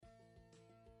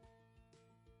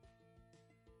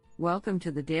Welcome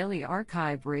to the Daily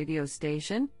Archive radio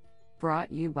station,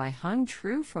 brought you by Hung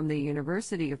Tru from the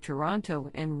University of Toronto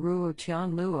and Ruo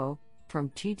Tian Luo from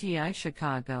TTI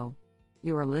Chicago.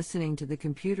 You are listening to the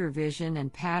Computer Vision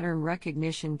and Pattern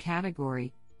Recognition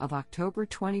category of October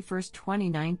 21,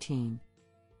 2019.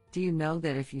 Do you know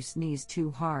that if you sneeze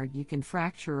too hard, you can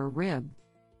fracture a rib?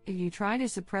 If you try to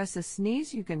suppress a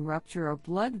sneeze, you can rupture a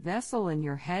blood vessel in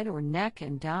your head or neck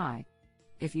and die.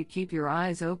 If you keep your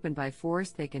eyes open by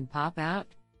force, they can pop out.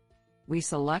 We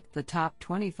select the top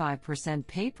 25%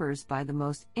 papers by the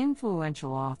most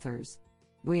influential authors.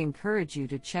 We encourage you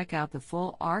to check out the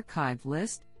full archive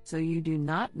list so you do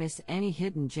not miss any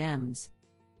hidden gems.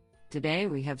 Today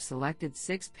we have selected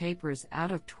 6 papers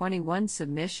out of 21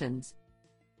 submissions.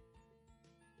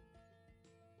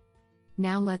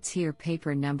 Now let's hear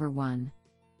paper number 1.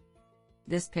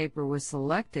 This paper was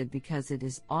selected because it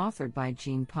is authored by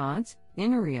Jean Ponce,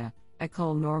 INRIA,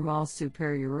 École Normale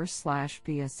Supérieure /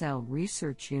 BSL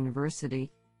Research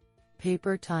University.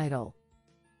 Paper title: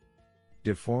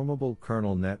 Deformable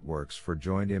Kernel Networks for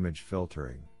Joint Image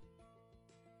Filtering.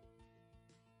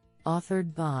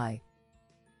 Authored by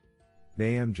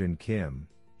Byung-Jin Kim,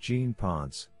 Jean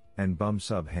Ponce, and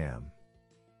Bum-Sub Ham.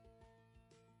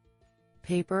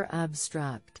 Paper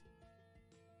abstract: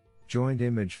 Joint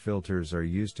image filters are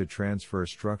used to transfer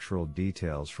structural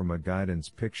details from a guidance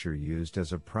picture used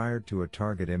as a prior to a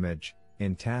target image,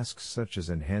 in tasks such as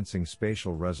enhancing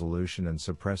spatial resolution and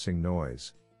suppressing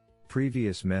noise.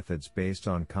 Previous methods based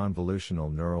on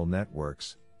convolutional neural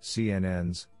networks,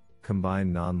 CNNs,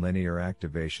 combine nonlinear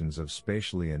activations of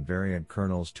spatially invariant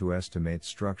kernels to estimate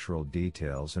structural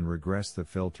details and regress the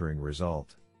filtering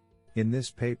result. In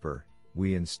this paper,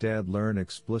 we instead learn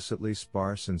explicitly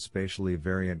sparse and spatially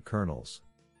variant kernels.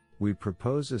 We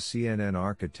propose a CNN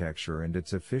architecture and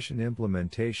its efficient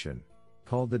implementation,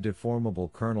 called the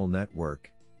Deformable Kernel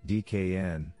Network,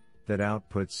 DKN, that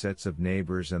outputs sets of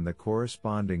neighbors and the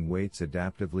corresponding weights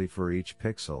adaptively for each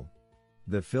pixel.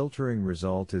 The filtering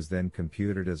result is then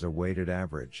computed as a weighted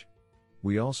average.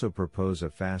 We also propose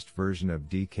a fast version of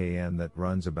DKN that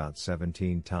runs about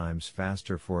 17 times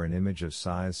faster for an image of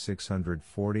size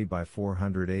 640 by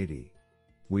 480.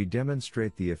 We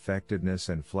demonstrate the effectiveness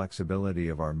and flexibility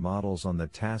of our models on the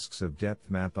tasks of depth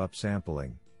map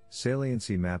upsampling,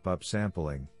 saliency map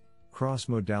upsampling,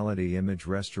 cross-modality image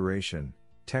restoration,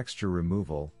 texture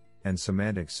removal, and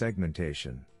semantic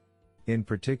segmentation. In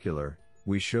particular,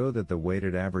 we show that the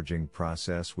weighted averaging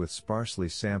process with sparsely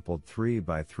sampled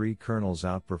 3x3 kernels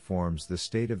outperforms the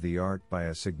state-of-the-art by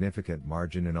a significant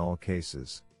margin in all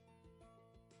cases.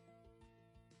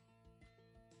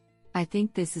 I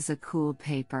think this is a cool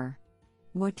paper.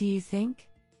 What do you think?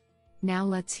 Now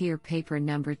let's hear paper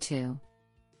number 2.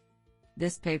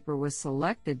 This paper was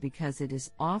selected because it is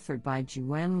authored by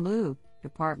Jiwen Liu,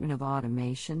 Department of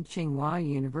Automation, Tsinghua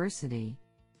University,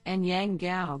 and Yang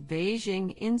Gao,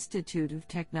 Beijing Institute of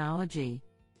Technology.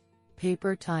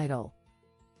 Paper title: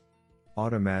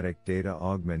 Automatic Data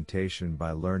Augmentation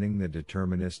by Learning the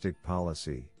Deterministic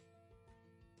Policy.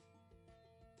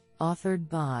 Authored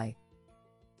by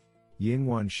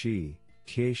Yingwan Shi,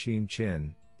 Tiexin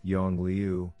Qin, Yong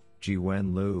Liu,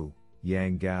 Jiwen Liu,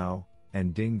 Yang Gao,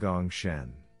 and Dinggong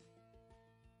Shen.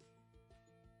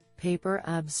 Paper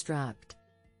abstract: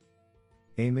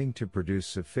 Aiming to produce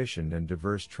sufficient and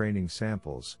diverse training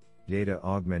samples, data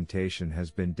augmentation has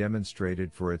been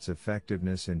demonstrated for its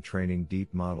effectiveness in training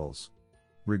deep models.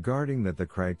 Regarding that the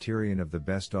criterion of the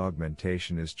best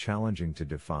augmentation is challenging to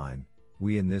define,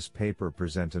 we in this paper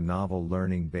present a novel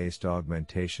learning-based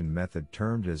augmentation method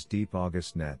termed as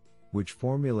DeepAugustNet, which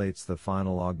formulates the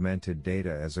final augmented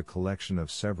data as a collection of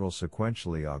several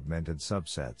sequentially augmented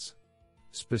subsets.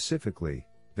 Specifically,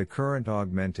 the current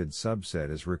augmented subset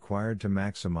is required to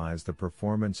maximize the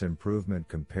performance improvement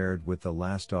compared with the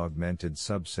last augmented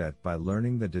subset by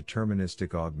learning the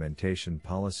deterministic augmentation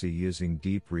policy using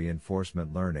deep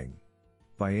reinforcement learning.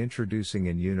 By introducing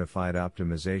a unified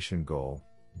optimization goal,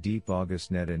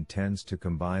 DeepAugustNet intends to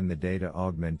combine the data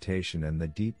augmentation and the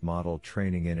deep model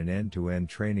training in an end-to-end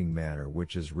training manner,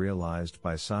 which is realized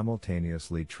by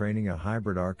simultaneously training a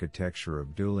hybrid architecture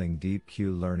of dueling deep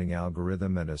Q learning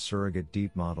algorithm and a surrogate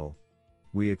deep model.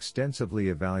 We extensively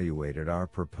evaluated our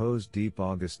proposed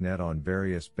DeepAugustNet on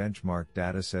various benchmark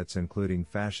datasets including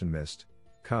FashionMist,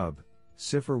 Cub,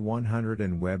 Cipher 100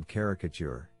 and Web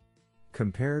Caricature.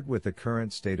 Compared with the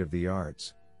current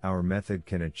state-of-the-arts, our method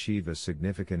can achieve a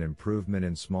significant improvement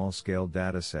in small-scale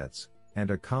datasets,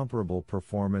 and a comparable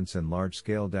performance in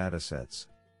large-scale datasets.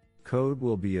 Code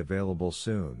will be available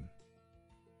soon.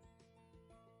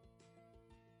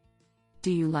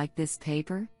 Do you like this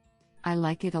paper? I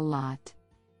like it a lot.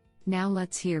 Now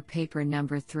let's hear paper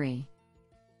number 3.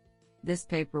 This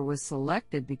paper was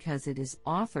selected because it is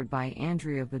authored by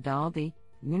Andrea Vidaldi,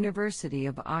 University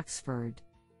of Oxford.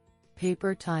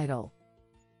 Paper title: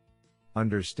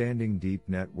 Understanding Deep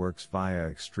Networks via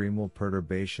Extremal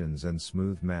Perturbations and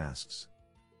Smooth Masks.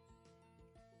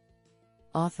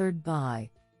 Authored by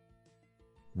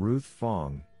Ruth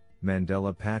Fong,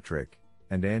 Mandela Patrick,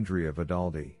 and Andrea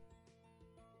Vidaldi.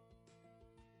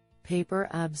 Paper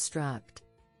abstract: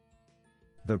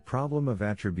 The problem of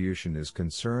attribution is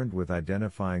concerned with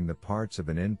identifying the parts of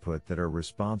an input that are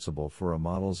responsible for a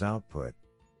model's output.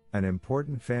 An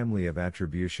important family of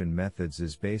attribution methods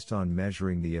is based on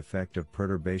measuring the effect of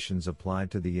perturbations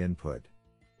applied to the input.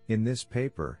 In this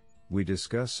paper, we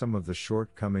discuss some of the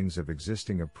shortcomings of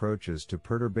existing approaches to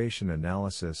perturbation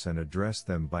analysis and address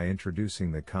them by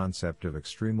introducing the concept of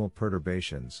extremal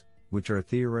perturbations, which are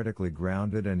theoretically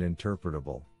grounded and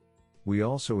interpretable. We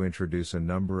also introduce a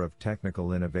number of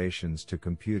technical innovations to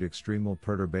compute extremal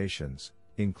perturbations,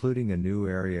 including a new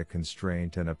area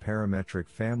constraint and a parametric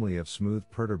family of smooth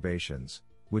perturbations,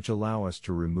 which allow us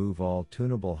to remove all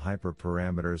tunable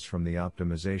hyperparameters from the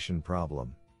optimization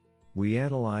problem. We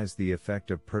analyze the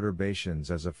effect of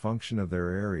perturbations as a function of their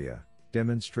area,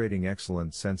 demonstrating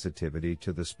excellent sensitivity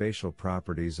to the spatial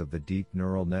properties of the deep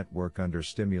neural network under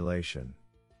stimulation.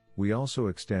 We also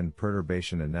extend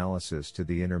perturbation analysis to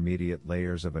the intermediate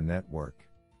layers of a network.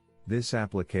 This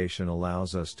application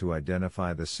allows us to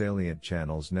identify the salient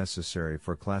channels necessary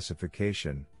for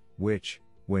classification, which,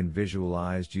 when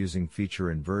visualized using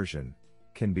feature inversion,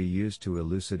 can be used to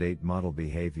elucidate model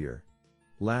behavior.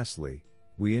 Lastly,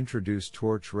 we introduce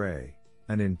TorchRay,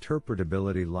 an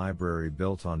interpretability library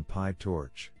built on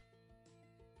PyTorch.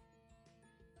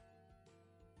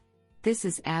 This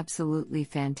is absolutely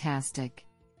fantastic.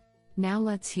 Now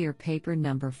let's hear paper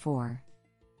number 4.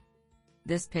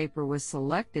 This paper was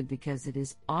selected because it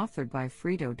is authored by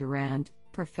Frito Durand,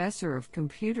 Professor of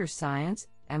Computer Science,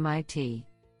 MIT.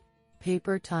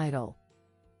 Paper title: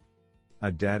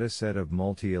 A dataset of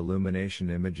multi-illumination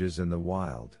images in the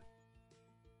wild.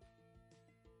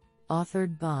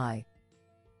 Authored by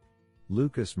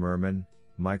Lucas Merman,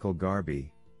 Michael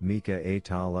Garby, Mika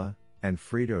Atala, and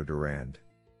Frito Durand.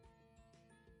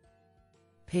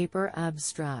 Paper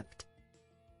abstract: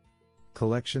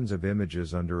 Collections of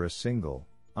images under a single,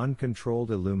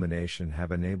 uncontrolled illumination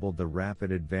have enabled the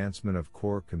rapid advancement of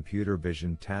core computer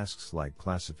vision tasks like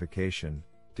classification,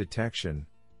 detection,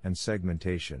 and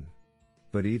segmentation.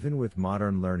 But even with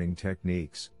modern learning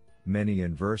techniques, many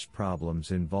inverse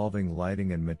problems involving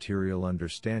lighting and material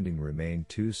understanding remain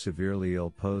too severely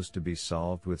ill-posed to be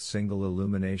solved with single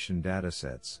illumination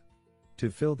datasets. To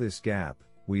fill this gap,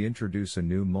 we introduce a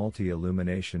new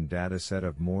multi-illumination dataset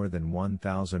of more than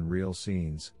 1,000 real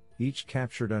scenes, each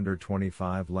captured under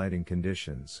 25 lighting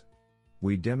conditions.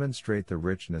 We demonstrate the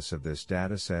richness of this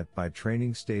dataset by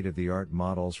training state-of-the-art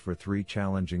models for 3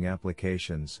 challenging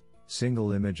applications: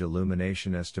 single image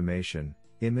illumination estimation,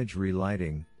 image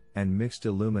relighting, and mixed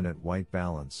illuminant white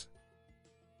balance.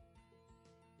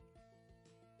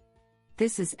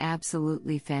 This is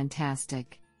absolutely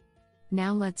fantastic.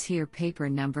 Now let's hear paper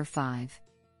number 5.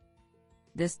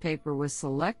 This paper was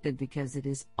selected because it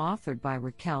is authored by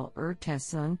Raquel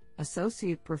Urtasun,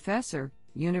 Associate Professor,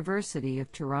 University of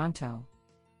Toronto.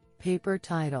 Paper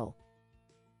title: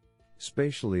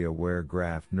 Spatially Aware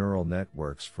Graph Neural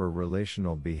Networks for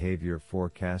Relational Behavior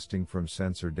Forecasting from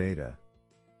Sensor Data.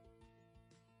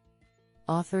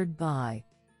 Authored by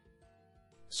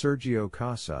Sergio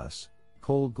Casas,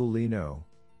 Cole Gulino,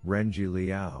 Renji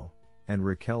Liao, and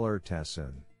Raquel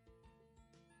Urtasun.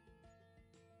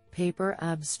 Paper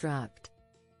abstract: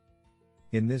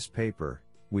 In this paper,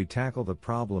 we tackle the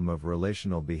problem of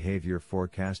relational behavior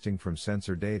forecasting from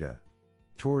sensor data.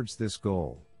 Towards this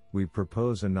goal, we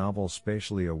propose a novel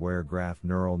spatially aware graph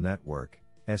neural network,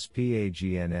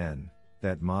 SPAGNN,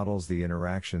 that models the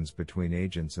interactions between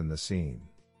agents in the scene.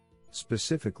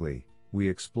 Specifically, we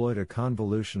exploit a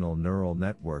convolutional neural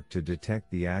network to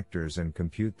detect the actors and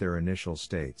compute their initial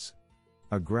states.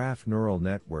 A graph neural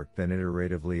network then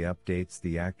iteratively updates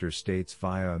the actor states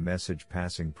via a message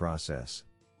passing process.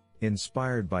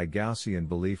 Inspired by Gaussian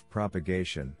belief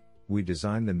propagation, we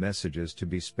design the messages to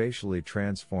be spatially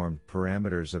transformed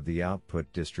parameters of the output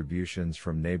distributions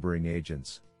from neighboring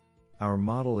agents. Our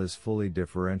model is fully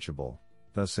differentiable,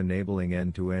 thus enabling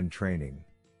end-to-end training.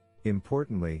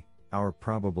 Importantly, our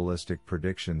probabilistic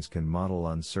predictions can model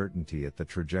uncertainty at the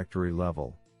trajectory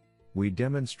level. We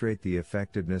demonstrate the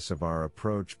effectiveness of our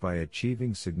approach by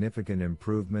achieving significant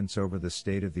improvements over the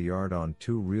state-of-the-art on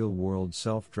 2 real-world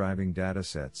self-driving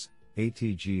datasets,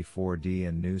 ATG4D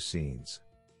and New Scenes.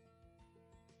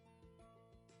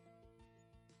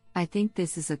 I think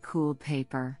this is a cool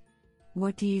paper.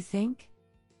 What do you think?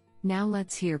 Now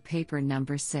let's hear paper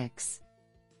number 6.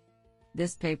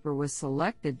 This paper was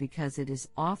selected because it is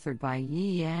authored by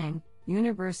Yi Yang,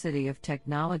 University of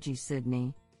Technology,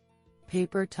 Sydney.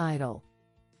 Paper title: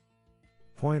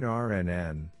 Point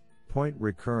RNN, Point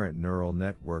Recurrent Neural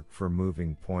Network for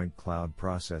Moving Point Cloud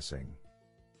Processing.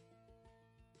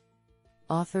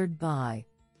 Authored by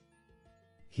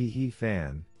He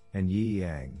Fan and Yi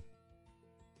Yang.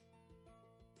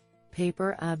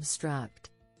 Paper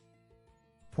abstract: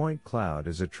 Point cloud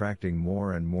is attracting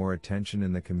more and more attention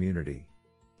in the community.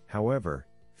 However,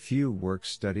 few works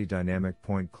study dynamic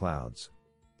point clouds.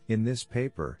 In this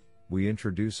paper, we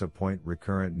introduce a point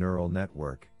recurrent neural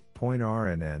network, point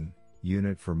RNN,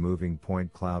 unit for moving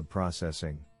point cloud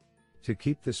processing. To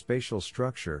keep the spatial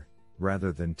structure,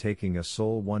 rather than taking a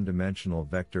sole one-dimensional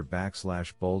vector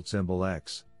bold symbol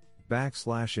x,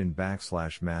 in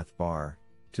math bar,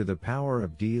 to the power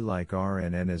of d like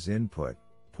RNN as input,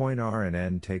 point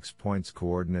RNN takes points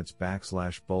coordinates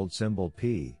bold symbol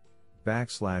p,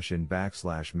 in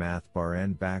math bar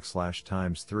n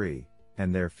times 3,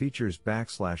 and their features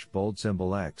bold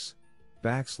symbol x,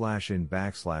 in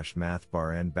math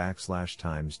bar n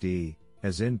times d,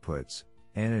 as inputs.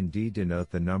 N and D denote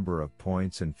the number of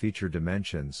points and feature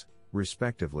dimensions,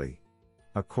 respectively.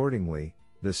 Accordingly,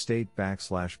 the state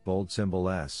bold symbol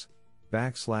S,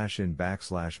 in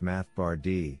math bar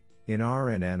D, in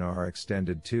RNN are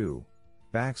extended to,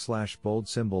 bold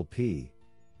symbol P,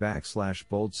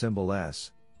 bold symbol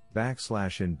S,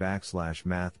 in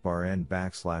math bar N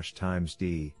times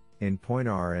D, in point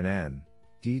RNN,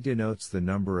 D denotes the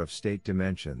number of state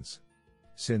dimensions.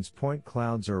 Since point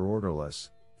clouds are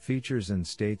orderless, features and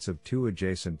states of two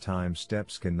adjacent time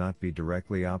steps cannot be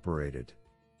directly operated.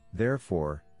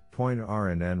 Therefore, point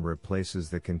RNN replaces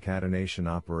the concatenation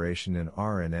operation in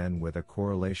RNN with a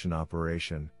correlation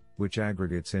operation, which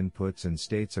aggregates inputs and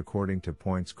states according to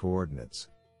points coordinates.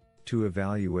 To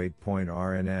evaluate point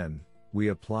RNN, we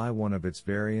apply one of its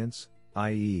variants,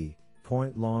 i.e.,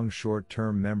 point long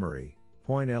short-term memory,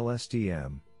 point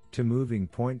LSTM, to moving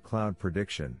point cloud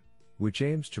prediction, which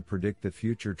aims to predict the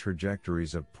future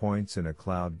trajectories of points in a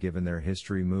cloud given their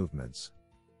history movements.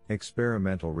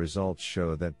 Experimental results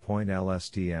show that point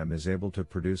LSTM is able to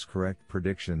produce correct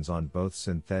predictions on both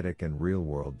synthetic and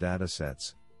real-world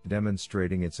datasets,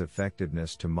 demonstrating its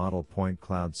effectiveness to model point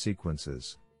cloud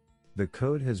sequences. The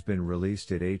code has been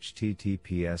released at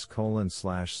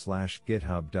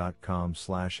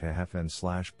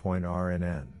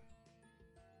https://github.com/hfn/pointrnn.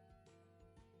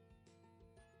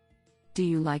 Do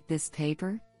you like this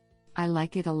paper? I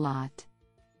like it a lot.